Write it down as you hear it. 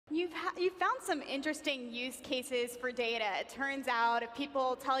you found some interesting use cases for data. It turns out if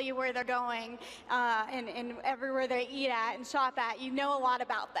people tell you where they're going and everywhere they eat at and shop at, you know a lot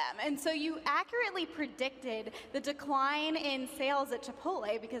about them. And so you accurately predicted the decline in sales at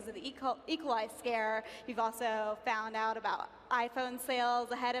Chipotle because of the E. coli scare. You've also found out about iPhone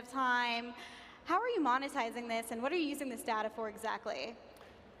sales ahead of time. How are you monetizing this, and what are you using this data for exactly?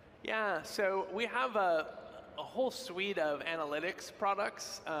 Yeah, so we have a whole suite of analytics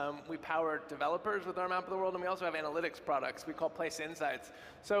products. We power developers with our map of the world, and we also have analytics products we call Place Insights.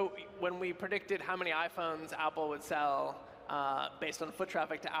 So when we predicted how many iPhones Apple would sell based on foot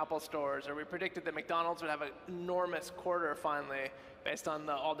traffic to Apple stores, or we predicted that McDonald's would have an enormous quarter finally based on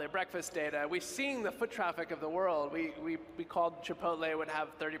the all-day breakfast data, we're seeing the foot traffic of the world. We called Chipotle would have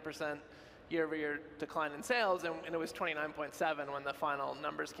 30% year-over-year decline in sales, and it was 29.7 when the final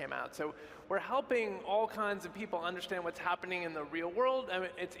numbers came out. So we're helping all kinds of people understand what's happening in the real world. I mean,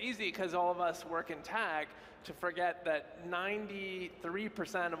 it's easy because all of us work in tech to forget that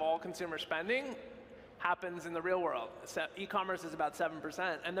 93% of all consumer spending happens in the real world. E-commerce is about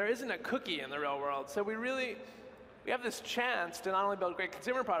 7%, and there isn't a cookie in the real world. So we have this chance to not only build great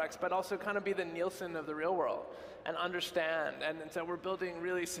consumer products, but also kind of be the Nielsen of the real world and understand. And so we're building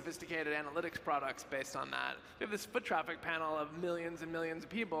really sophisticated analytics products based on that. We have this foot traffic panel of millions and millions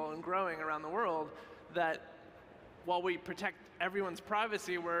of people and growing around the world that, while we protect everyone's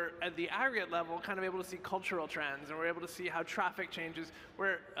privacy, we're at the aggregate level kind of able to see cultural trends, and we're able to see how traffic changes.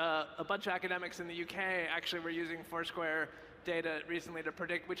 A bunch of academics in the UK actually were using Foursquare data recently to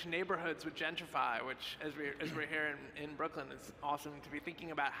predict which neighborhoods would gentrify, which, as we're here in Brooklyn, is awesome to be thinking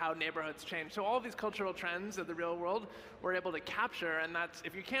about how neighborhoods change. So all these cultural trends of the real world we're able to capture, and that's,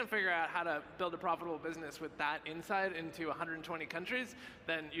 if you can't figure out how to build a profitable business with that insight into 120 countries,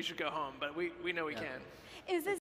 then you should go home. But we know we can. Is this